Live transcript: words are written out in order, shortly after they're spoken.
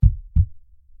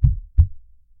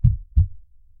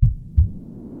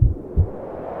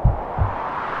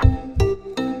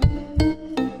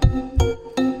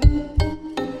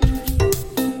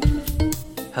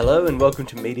and welcome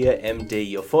to Media MD,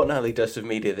 your fortnightly dose of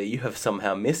media that you have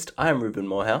somehow missed. I am Ruben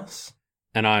Morehouse.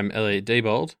 And I'm Elliot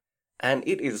Diebold. And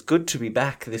it is good to be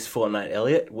back this fortnight,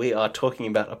 Elliot. We are talking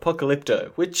about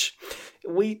Apocalypto, which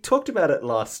we talked about it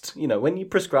last, when you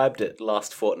prescribed it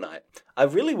last fortnight. I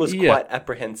really was quite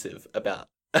apprehensive about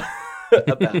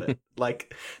it.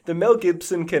 Like, the Mel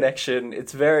Gibson connection,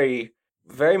 it's very,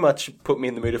 very much put me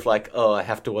in the mood of like, oh, I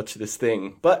have to watch this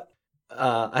thing. But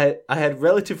I had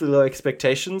relatively low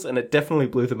expectations, and it definitely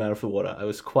blew them out of the water.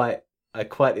 I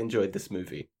quite enjoyed this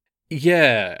movie.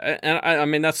 Yeah, and I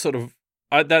mean that's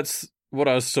that's what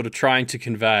I was sort of trying to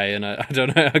convey, and I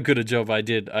don't know how good a job I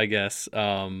did, I guess.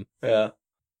 Yeah,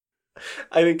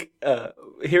 I think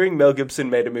hearing Mel Gibson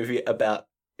made a movie about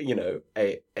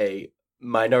a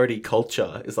minority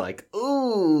culture is like,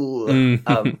 ooh.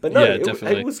 But no,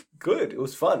 it was good. It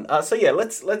was fun. So yeah,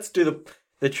 let's do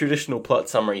the traditional plot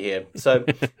summary here. So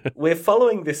we're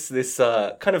following this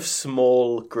kind of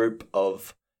small group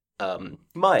of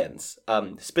Mayans,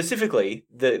 specifically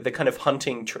the kind of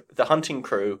hunting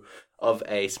crew of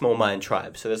a small Mayan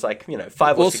tribe. So there's like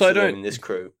 5 or 6 of them in this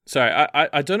crew. Sorry,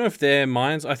 I don't know if they're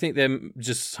Mayans. I think they're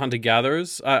just hunter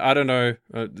gatherers. I don't know.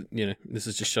 This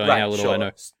is just showing how little I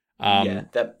know. Yeah,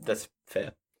 that's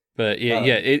fair. But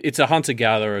it's a hunter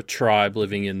gatherer tribe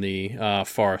living in the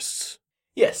forests.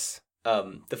 Yes.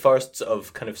 The forests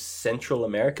of kind of Central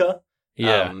America.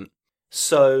 Yeah.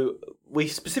 So we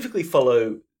specifically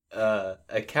follow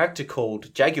a character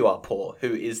called Jaguar Paw,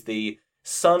 who is the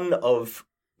son of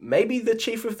maybe the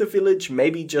chief of the village,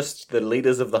 maybe just the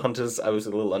leaders of the hunters. I was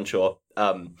a little unsure.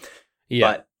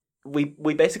 But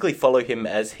we basically follow him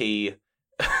as he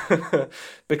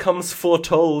becomes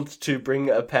foretold to bring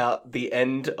about the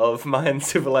end of Mayan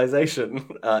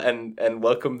civilization and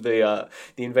welcome the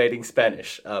invading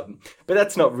Spanish. But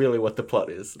that's not really what the plot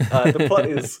is. The plot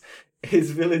is his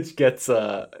village gets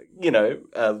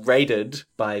raided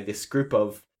by this group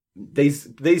of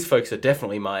these folks are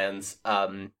definitely Mayans.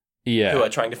 Who are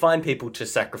trying to find people to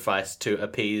sacrifice to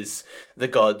appease the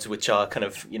gods, which are kind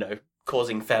of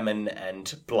causing famine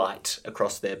and blight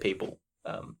across their people.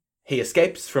 He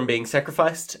escapes from being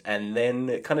sacrificed, and then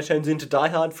it kind of turns into Die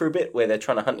Hard for a bit, where they're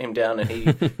trying to hunt him down, and he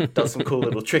does some cool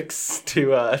little tricks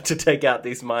to take out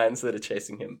these Mayans that are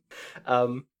chasing him,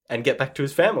 and get back to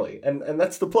his family, and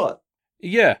that's the plot.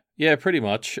 Yeah, pretty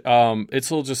much.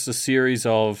 It's all just a series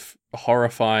of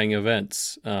horrifying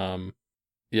events. So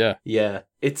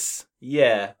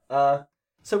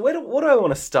what do I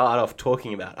want to start off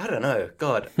talking about? I don't know.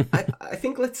 God, I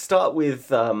think let's start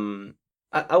with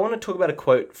I want to talk about a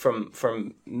quote from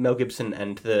Mel Gibson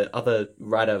and the other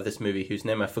writer of this movie, whose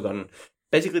name I've forgotten.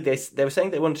 Basically, they were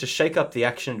saying they wanted to shake up the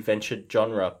action-adventure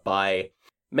genre by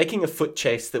making a foot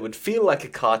chase that would feel like a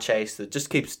car chase that just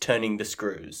keeps turning the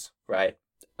screws, right?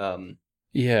 Okay.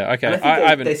 And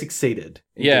I think they succeeded.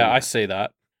 I see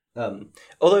that.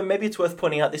 Although maybe it's worth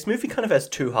pointing out, this movie kind of has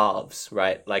two halves,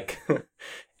 right? Like,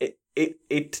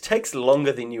 it takes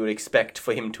longer than you would expect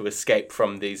for him to escape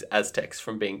from these Aztecs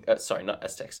from being...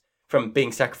 from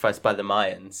being sacrificed by the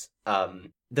Mayans.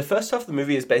 The first half of the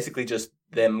movie is basically just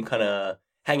them kind of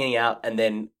hanging out and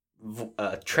then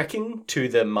trekking to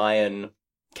the Mayan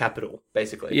capital,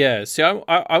 basically. Yeah, see,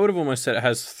 I would have almost said it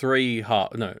has 3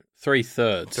 thirds. 3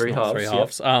 halves. 3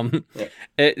 halves.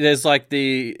 There's like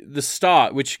the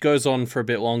start, which goes on for a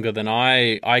bit longer than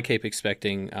I keep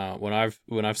expecting when I've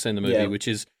seen the movie, which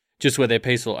is just where they're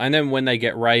peaceful. And then when they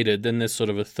get raided, then there's sort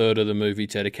of a third of the movie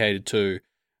dedicated to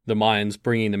the Mayans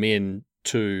bringing them in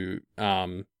to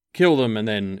kill them, and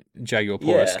then Jaguar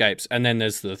Paw escapes. And then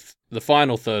there's the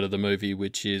final third of the movie,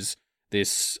 which is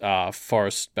this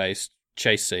forest-based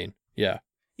chase scene. Yeah.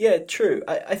 Yeah, true.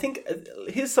 I think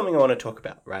here's something I want to talk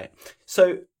about, right?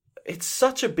 So it's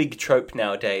such a big trope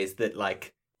nowadays that,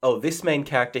 like, oh, this main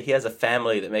character, he has a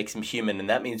family that makes him human, and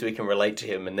that means we can relate to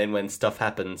him, and then when stuff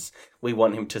happens, we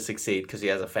want him to succeed because he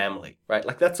has a family, right?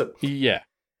 Like, that's a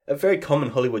very common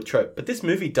Hollywood trope, but this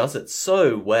movie does it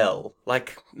so well.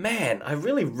 Like, man, I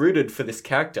really rooted for this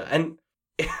character, and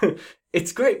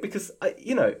it's great because,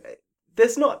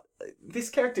 this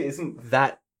character isn't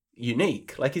that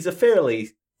unique. Like, he's a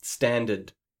fairly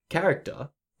standard character.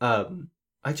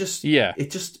 It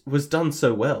just was done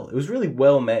so well. It was really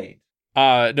well made.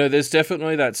 No, there's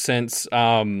definitely that sense.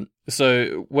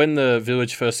 So when the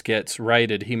village first gets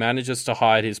raided, he manages to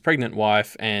hide his pregnant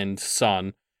wife and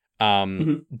son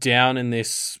down in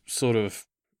this sort of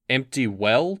empty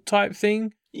well type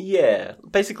thing. Yeah,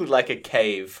 basically like a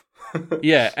cave.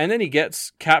 Yeah, and then he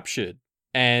gets captured,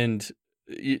 and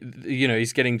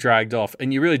he's getting dragged off,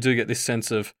 and you really do get this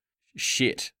sense of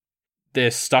shit. They're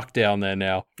stuck down there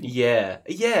now. Yeah,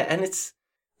 and it's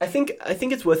I think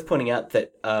it's worth pointing out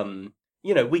that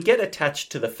we get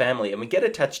attached to the family and we get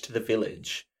attached to the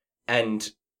village,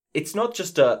 and it's not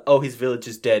just his village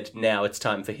is dead, now it's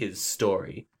time for his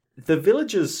story. The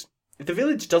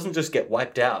village doesn't just get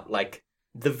wiped out. Like,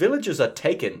 the villagers are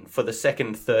taken for the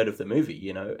second third of the movie,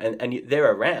 and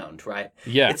they're around, right?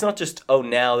 Yeah. It's not just,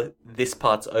 now this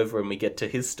part's over and we get to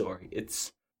his story.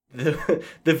 It's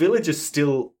the villagers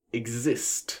still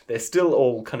exist. They're still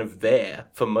all kind of there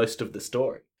for most of the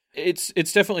story. It's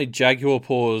definitely Jaguar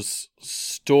Paw's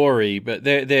story, but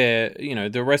they're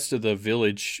the rest of the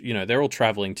village, they're all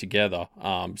traveling together.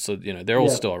 So they're all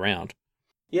still around.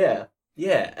 Yeah,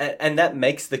 and that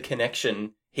makes the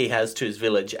connection he has to his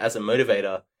village as a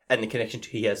motivator, and the connection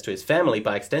he has to his family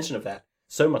by extension of that,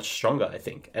 so much stronger, I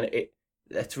think. And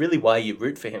that's really why you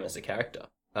root for him as a character.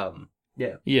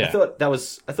 Yeah. I thought that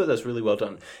was really well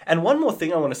done. And one more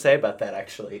thing I want to say about that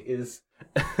actually is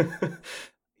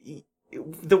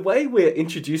the way we're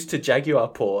introduced to Jaguar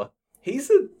Paw. He's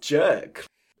a jerk.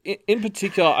 In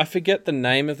particular, I forget the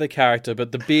name of the character,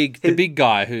 but the big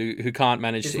guy who can't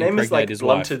manage to impregnate his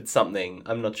wife. His name is Blunted something.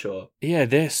 I'm not sure. Yeah,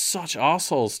 they're such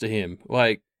assholes to him.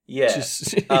 Like, yeah.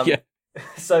 Yeah.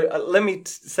 So let me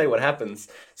say what happens.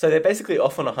 So they're basically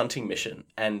off on a hunting mission,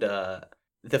 and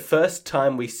the first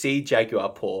time we see Jaguar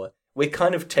Paw, we're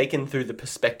kind of taken through the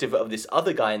perspective of this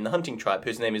other guy in the hunting tribe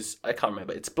whose name is, I can't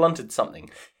remember, it's Blunted something.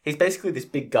 He's basically this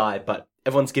big guy, but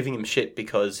everyone's giving him shit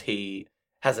because he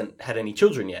hasn't had any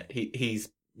children yet. He's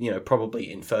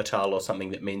probably infertile or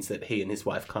something that means that he and his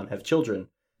wife can't have children.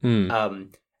 And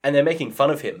they're making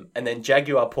fun of him. And then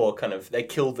Jaguar Paw they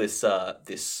kill this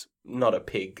not a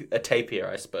pig, a tapir,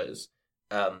 I suppose.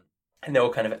 And they're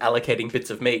all kind of allocating bits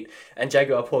of meat. And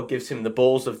Jaguar Paw gives him the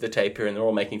balls of the tapir, and they're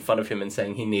all making fun of him and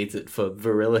saying he needs it for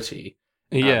virility.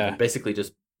 And basically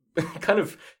just kind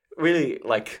of really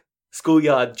like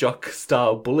schoolyard jock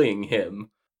style bullying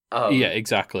him. Yeah,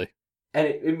 exactly. And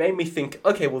it made me think,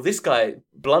 okay, well, this guy,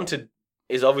 Blunted,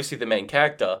 is obviously the main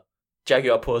character.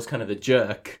 Jaguar Paw is kind of the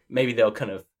jerk. Maybe they'll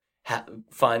kind of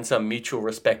find some mutual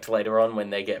respect later on when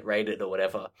they get raided or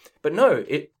whatever. But no,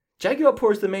 Jaguar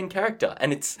Paw is the main character,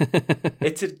 and it's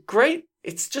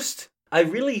just,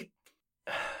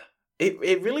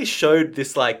 it really showed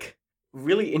this, like,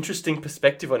 really interesting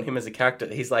perspective on him as a character.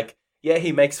 He's like, yeah,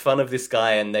 he makes fun of this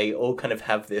guy, and they all kind of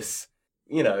have this,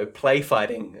 play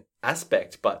fighting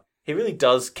aspect, but he really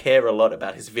does care a lot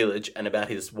about his village and about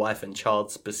his wife and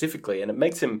child specifically, and it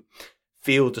makes him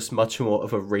feel just much more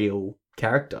of a real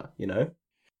character,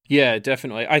 Yeah,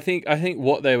 definitely. I think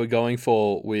what they were going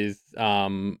for with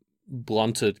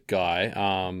Blunted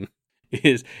guy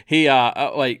is he's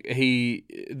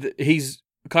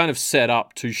kind of set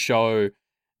up to show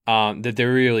that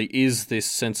there really is this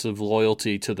sense of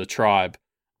loyalty to the tribe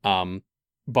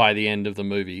by the end of the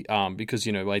movie, because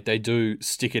they do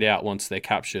stick it out once they're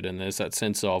captured, and there's that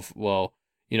sense of, well,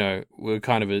 we're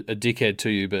kind of a dickhead to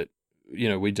you, but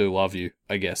we do love you,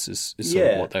 I guess is sort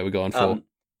of what they were going for.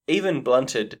 Even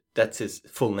Blunted, that's his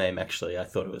full name, actually. I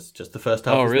thought it was just the first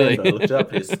half of his really? name, but I looked it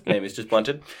up. His name is just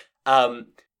Blunted.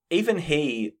 Even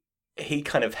he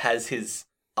kind of has his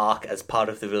arc as part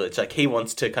of the village. Like, he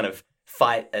wants to kind of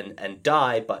fight and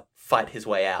die, but fight his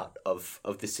way out of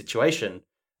this situation.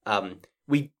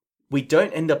 We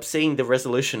don't end up seeing the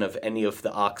resolution of any of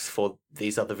the arcs for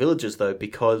these other villagers, though,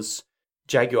 because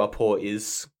Jaguar Paw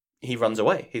he runs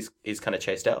away. He's kind of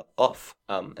chased off.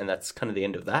 And that's kind of the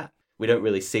end of that. We don't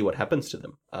really see what happens to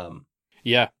them.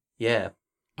 Yeah.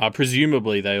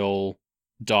 Presumably they all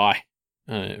die.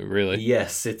 Really?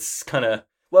 Yes, it's kind of...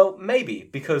 Well, maybe,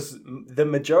 because the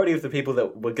majority of the people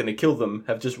that were going to kill them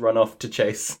have just run off to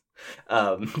chase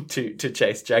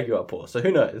chase Jaguar Paw. So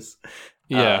who knows?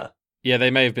 Yeah.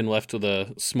 They may have been left with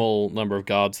a small number of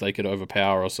guards they could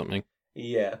overpower or something.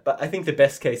 Yeah, but I think the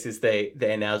best case is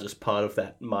they're now just part of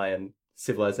that Mayan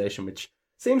civilization, which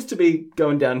seems to be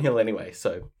going downhill anyway,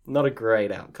 so not a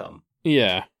great outcome.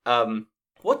 Yeah.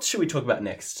 What should we talk about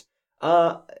next?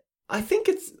 I think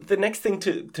it's the next thing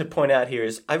to point out here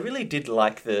is I really did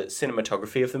like the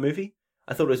cinematography of the movie.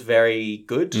 I thought it was very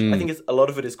good. I think a lot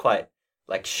of it is quite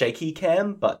like shaky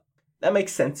cam, but that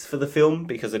makes sense for the film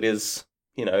because it is,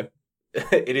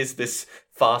 it is this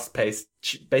fast-paced,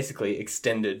 basically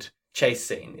extended chase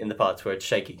scene in the parts where it's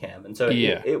shaky cam, and so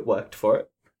it worked for it.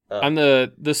 And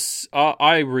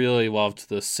I really loved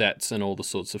the sets and all the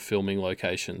sorts of filming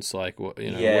locations. Like,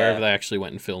 wherever they actually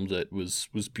went and filmed it was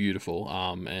beautiful.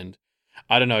 And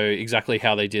I don't know exactly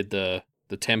how they did the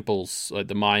temples, like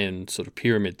the Mayan sort of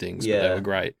pyramid things, but they were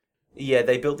great. Yeah,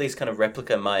 they built these kind of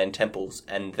replica Mayan temples,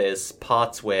 and there's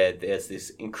parts where there's this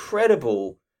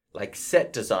incredible like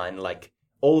set design, like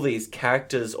all these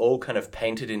characters all kind of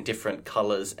painted in different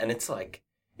colors, and it's like,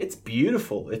 it's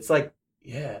beautiful. It's like,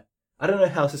 yeah. I don't know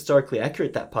how historically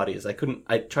accurate that party is. I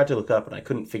tried to look it up and I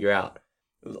couldn't figure out,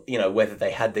 whether they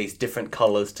had these different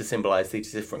colors to symbolize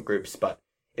these different groups, but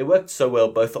it worked so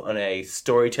well both on a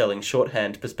storytelling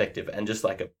shorthand perspective and just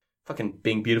like a fucking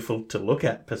being beautiful to look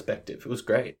at perspective. It was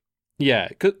great. Yeah,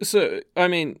 so, I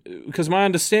mean, because my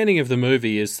understanding of the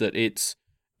movie is that it's,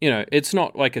 it's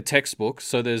not like a textbook,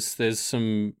 so there's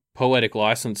some poetic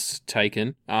license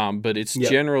taken, but it's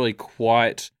generally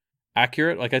quite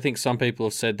accurate. Like, I think some people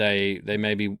have said they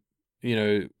maybe,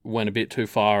 went a bit too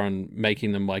far on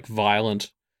making them, like,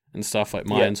 violent and stuff. Like,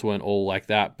 Mayans weren't all like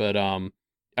that, but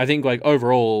I think, like,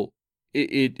 overall,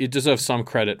 it deserves some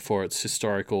credit for its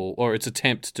historical, or its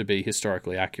attempt to be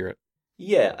historically accurate.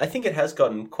 Yeah, I think it has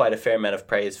gotten quite a fair amount of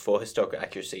praise for historical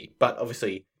accuracy, but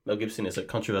obviously Mel Gibson is a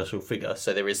controversial figure,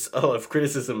 so there is a lot of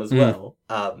criticism as well.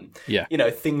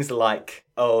 Things like,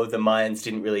 the Mayans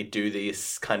didn't really do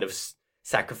these kind of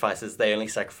sacrifices. They only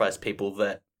sacrificed people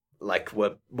that, like,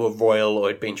 were royal or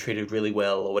had been treated really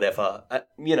well or whatever. I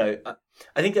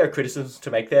think there are criticisms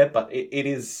to make there, but it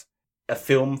is a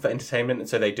film for entertainment, and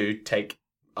so they do take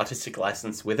artistic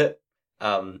license with it.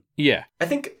 I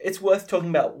think it's worth talking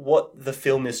about what the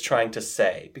film is trying to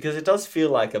say, because it does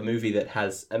feel like a movie that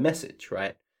has a message,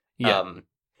 right? Yeah.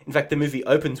 In fact, the movie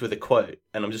opens with a quote,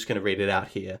 and I'm just going to read it out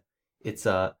here. It's,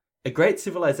 a great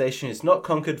civilization is not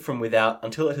conquered from without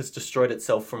until it has destroyed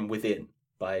itself from within,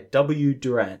 by W.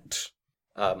 Durant.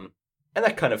 And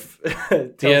that kind of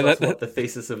tells us what the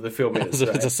thesis of the film is. I was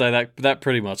about to say that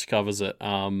pretty much covers it.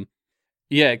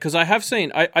 Yeah, because I have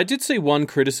seen, I did see one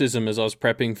criticism as I was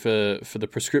prepping for the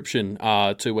prescription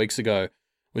 2 weeks ago,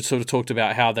 which sort of talked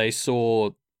about how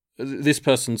this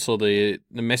person saw the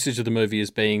message of the movie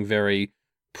as being very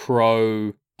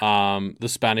pro the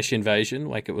Spanish invasion,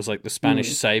 like it was like the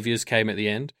Spanish saviors came at the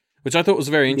end, which I thought was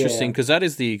very interesting because that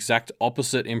is the exact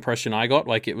opposite impression I got.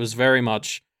 Like it was very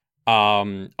much,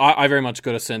 I very much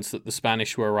got a sense that the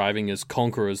Spanish were arriving as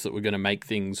conquerors that were going to make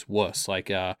things worse. Like,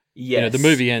 the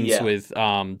movie ends with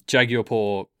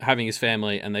Jaguar having his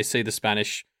family, and they see the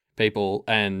Spanish people,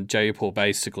 and Jaguar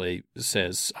basically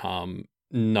says,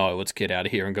 "No, let's get out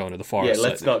of here and go into the forest." Yeah,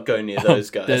 let's not go near those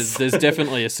guys. There's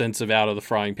definitely a sense of out of the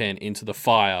frying pan into the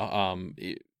fire.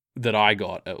 That I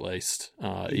got at least.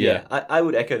 I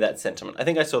would echo that sentiment. I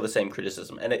think I saw the same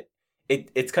criticism, and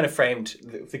it's kind of framed,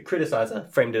 the criticizer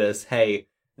framed it as, hey,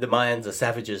 the Mayans are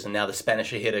savages and now the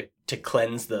Spanish are here to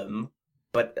cleanse them.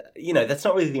 But, that's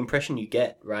not really the impression you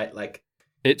get, right? Like,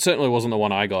 it certainly wasn't the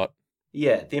one I got.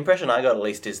 Yeah, the impression I got at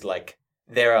least is like,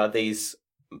 there are these,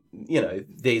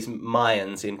 these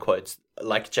Mayans, in quotes,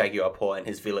 like Jaguar and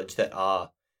his village, that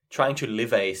are trying to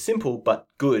live a simple but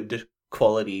good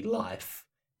quality life.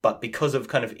 But because of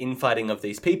kind of infighting of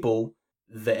these people,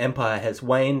 the empire has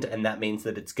waned, and that means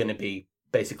that it's going to be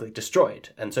basically destroyed.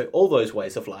 And so all those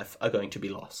ways of life are going to be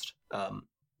lost.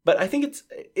 But I think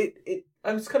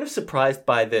I was kind of surprised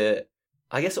by the,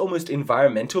 I guess, almost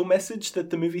environmental message that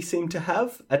the movie seemed to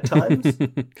have at times.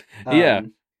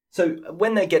 So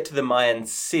when they get to the Mayan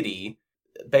city,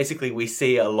 basically we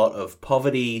see a lot of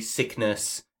poverty,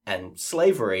 sickness, and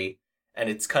slavery. And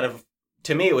it's kind of,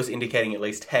 to me, it was indicating at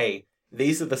least, hey,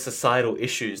 these are the societal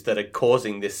issues that are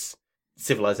causing this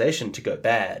civilization to go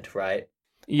bad, right?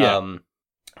 Yeah.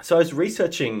 So I was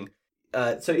researching.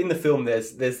 So in the film,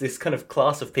 there's this kind of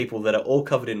class of people that are all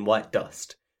covered in white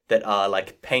dust that are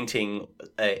like painting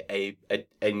a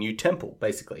new temple,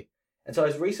 basically. And so I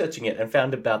was researching it and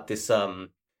found about this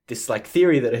like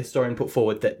theory that a historian put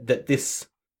forward that this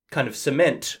kind of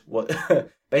cement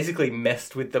basically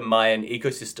messed with the Mayan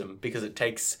ecosystem because it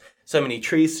takes so many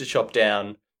trees to chop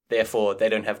down. Therefore, they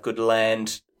don't have good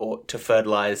land or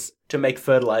to make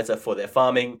fertilizer for their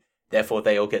farming. Therefore,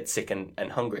 they all get sick and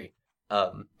hungry.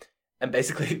 And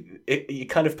basically, it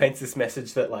kind of paints this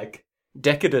message that, like,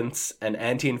 decadence and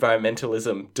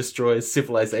anti-environmentalism destroys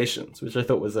civilizations, which I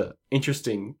thought was a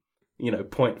interesting,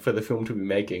 point for the film to be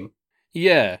making.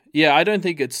 Yeah. I don't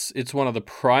think it's one of the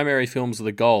primary films of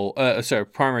the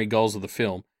primary goals of the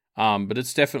film. But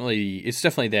it's definitely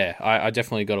there. I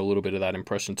definitely got a little bit of that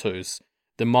impression too.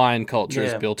 The Mayan culture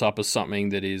is built up as something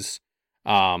that is,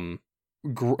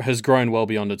 has grown well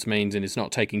beyond its means and is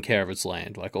not taking care of its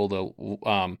land. Like all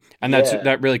the, and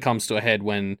that really comes to a head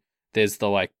when there's the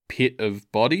like pit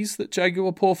of bodies that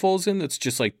Jaguar falls in. That's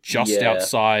just like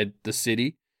outside the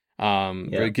city.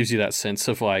 It gives you that sense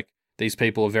of like these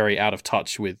people are very out of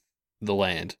touch with the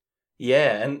land.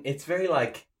 Yeah, and it's very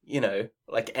like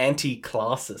like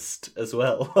anti-classist as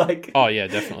well. Like, oh yeah,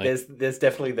 definitely. There's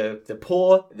definitely the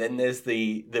poor, then there's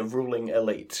the ruling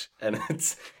elite, and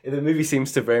the movie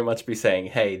seems to very much be saying,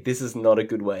 hey, this is not a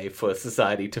good way for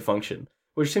society to function,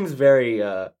 which seems very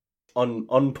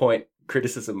on point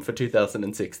criticism for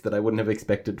 2006 that I wouldn't have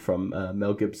expected from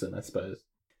Mel Gibson, I suppose.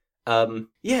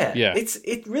 Yeah.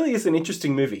 It really is an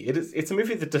interesting movie. It's a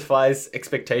movie that defies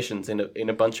expectations in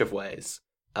a bunch of ways.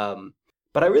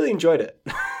 But I really enjoyed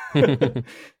it.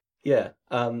 Yeah.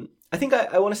 I think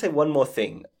I want to say one more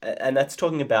thing, and that's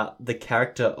talking about the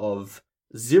character of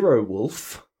Zero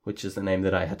Wolf, which is the name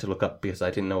that I had to look up because I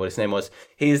didn't know what his name was.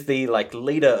 He is the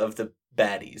leader of the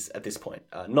baddies at this point.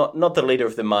 Not the leader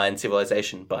of the Mayan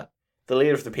civilization, but the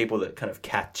leader of the people that kind of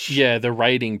catch. Yeah, the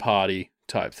raiding party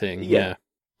type thing. Yeah.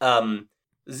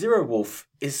 Zero Wolf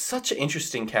is such an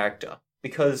interesting character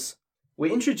because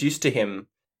we're introduced to him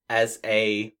as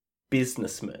a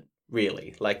businessman,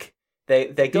 really. Like,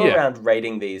 they go around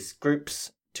raiding these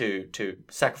groups to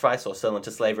sacrifice or sell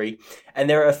into slavery, and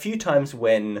there are a few times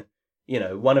when,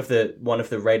 one of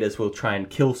the raiders will try and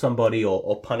kill somebody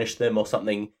or punish them or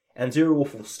something, and Zero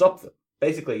Wolf will stop them,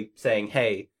 basically saying,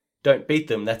 hey, don't beat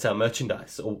them, that's our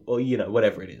merchandise, or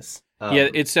whatever it is. Yeah,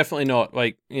 it's definitely not,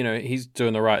 he's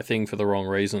doing the right thing for the wrong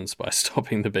reasons by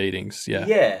stopping the beatings, yeah.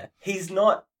 Yeah, he's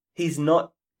not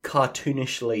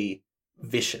cartoonishly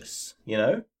vicious,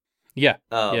 Yeah,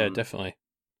 yeah, definitely.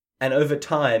 And over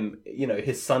time,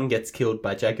 his son gets killed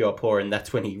by Jaguar Paw, and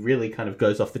that's when he really kind of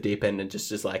goes off the deep end and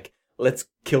just is like, let's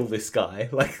kill this guy.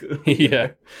 Like,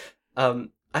 yeah.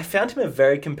 I found him a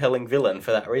very compelling villain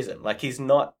for that reason. Like, he's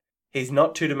not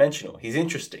two-dimensional. He's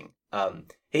interesting.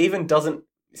 He even doesn't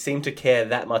seem to care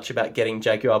that much about getting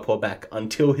Jaguar Paw back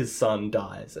until his son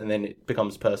dies, and then it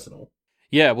becomes personal.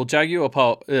 Yeah, well, Jaguar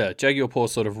Paw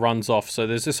sort of runs off. So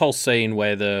there's this whole scene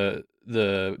where the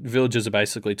villagers are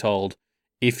basically told,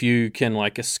 if you can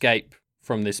escape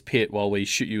from this pit while we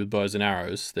shoot you with bows and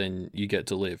arrows, then you get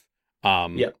to live.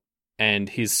 Yep. And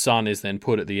his son is then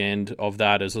put at the end of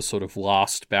that as a sort of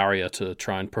last barrier to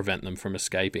try and prevent them from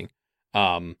escaping.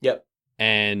 Yep.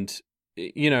 And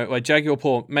Jaguar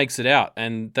Paw makes it out,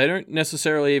 and they don't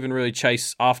necessarily even really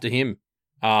chase after him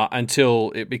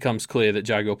until it becomes clear that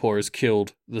Jaguar Paw has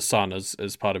killed the son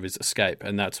as part of his escape,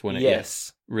 and that's when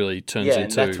it really turns into,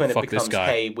 and that's when it becomes, this guy.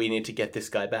 Hey, we need to get this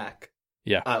guy back.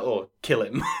 Yeah. Or kill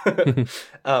him.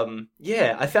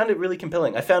 Yeah, I found it really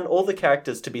compelling. I found all the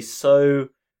characters to be so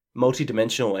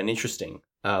multidimensional and interesting.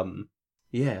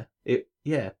 Yeah.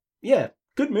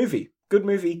 Good movie.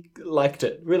 Liked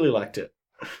it. Really liked it.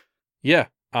 Yeah.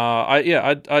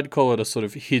 I'd call it a sort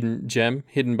of hidden gem,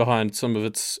 hidden behind some of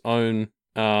its own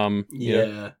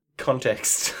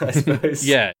context, I suppose.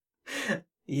 Yeah.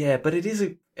 Yeah, but it is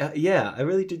I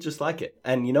really did just like it.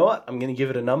 And you know what? I'm going to give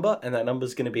it a number, and that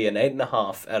number's going to be an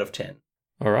 8.5 out of 10.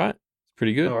 All right.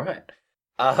 Pretty good. All right.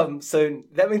 So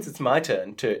that means it's my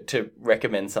turn to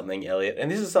recommend something, Elliot.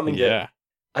 And this is something that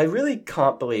I really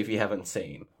can't believe you haven't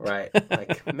seen, right?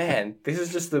 Like, man, this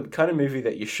is just the kind of movie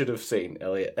that you should have seen,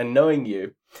 Elliot. And knowing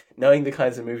the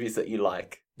kinds of movies that you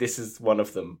like, this is one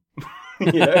of them.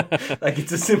 Like,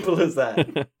 it's as simple as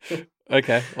that.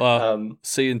 Okay, well,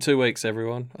 see you in 2 weeks,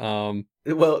 everyone.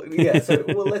 Well,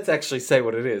 let's actually say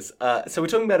what it is. So we're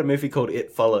talking about a movie called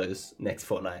It Follows next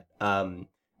fortnight. A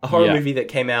horror movie that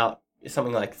came out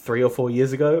something like 3 or 4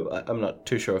 years ago. I'm not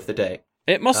too sure of the date.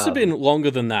 It must have been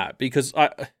longer than that, because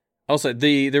also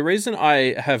the reason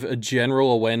I have a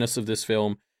general awareness of this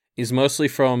film is mostly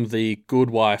from the Good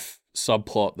Wife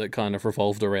subplot that kind of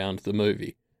revolved around the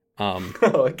movie.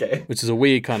 Okay. Which is a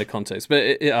weird kind of context.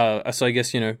 But so I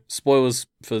guess, spoilers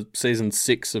for season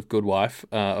 6 of Good Wife,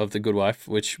 of The Good Wife,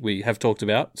 which we have talked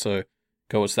about. So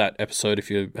go watch that episode if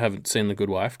you haven't seen The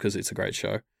Good Wife, because it's a great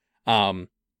show.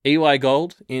 Eli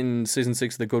Gold in season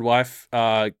 6 of The Good Wife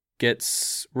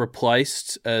gets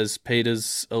replaced as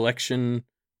Peter's election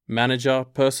manager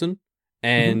person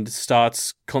and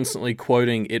starts constantly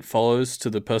quoting It Follows to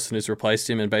the person who's replaced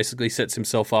him, and basically sets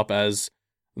himself up as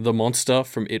the monster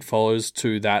from It Follows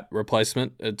to that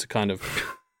replacement to kind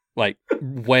of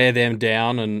wear them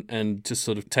down and just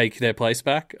sort of take their place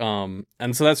back. And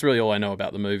so that's really all I know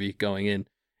about the movie going in,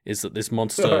 is that this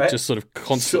monster just sort of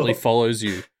constantly follows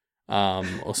you.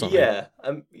 Or something.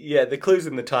 Yeah, the clue's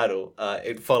in the title.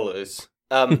 It Follows.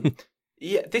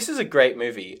 Yeah, this is a great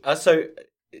movie. So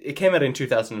it came out in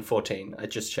 2014. I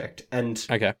just checked, and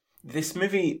this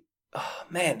movie,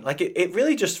 man, it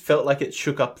really just felt like it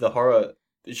shook up the horror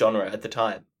genre at the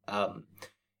time.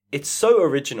 It's so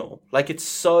original, it's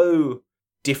so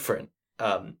different.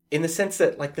 In the sense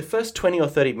that the first 20 or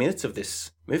 30 minutes of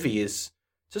this movie is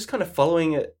just kind of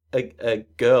following a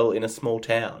girl in a small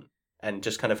town and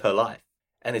just kind of her life.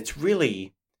 And it's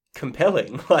really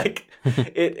compelling. Like,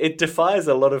 it defies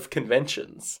a lot of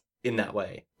conventions in that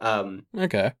way.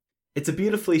 Okay. It's a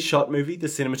beautifully shot movie. The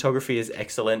cinematography is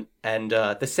excellent. And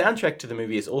the soundtrack to the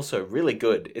movie is also really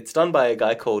good. It's done by a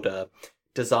guy called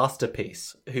Disaster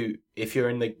Piece, who, if you're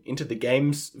into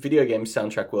the video games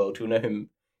soundtrack world, you'll know him.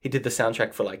 He did the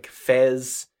soundtrack for, like,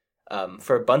 Fez,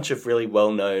 for a bunch of really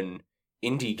well-known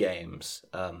indie games.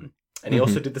 And he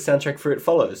also did the soundtrack for It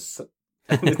Follows.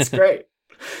 And it's great.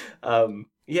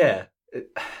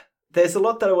 There's a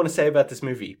lot that I want to say about this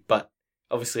movie, but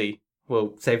obviously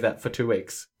we'll save that for 2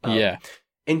 weeks.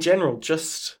 In general,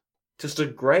 just a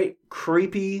great,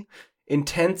 creepy,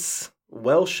 intense,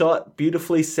 well-shot,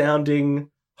 beautifully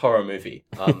sounding horror movie.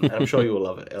 And I'm sure you will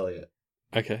love it, Elliot.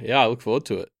 Okay, yeah, I look forward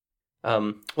to it.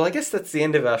 Well, I guess that's the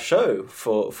end of our show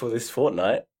for this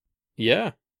fortnight.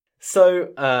 Yeah. So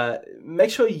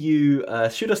make sure you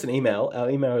shoot us an email. Our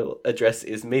email address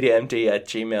is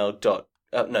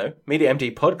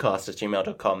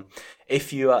mediamd@gmail.com.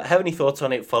 If you have any thoughts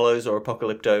on It Follows or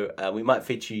Apocalypto, we might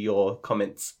feature your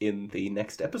comments in the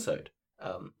next episode.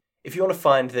 If you want to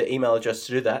find the email address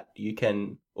to do that, you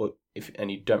can,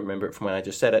 and you don't remember it from when I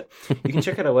just said it, you can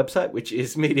check out our website, which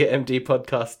is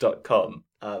mediamdpodcast.com.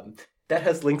 That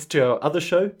has links to our other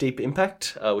show, Deep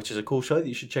Impact, which is a cool show that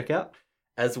you should check out,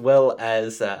 as well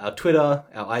as our Twitter,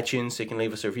 our iTunes, so you can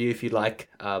leave us a review if you'd like.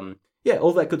 All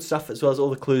that good stuff, as well as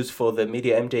all the clues for the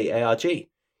Media MD ARG.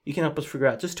 You can help us figure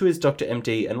out just who is Dr.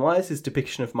 MD and why is his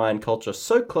depiction of Mayan culture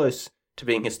so close to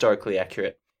being historically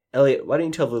accurate. Elliot, why don't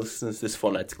you tell the listeners this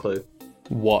fortnight's clue?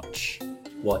 Watch.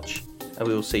 And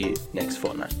we will see you next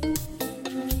fortnight.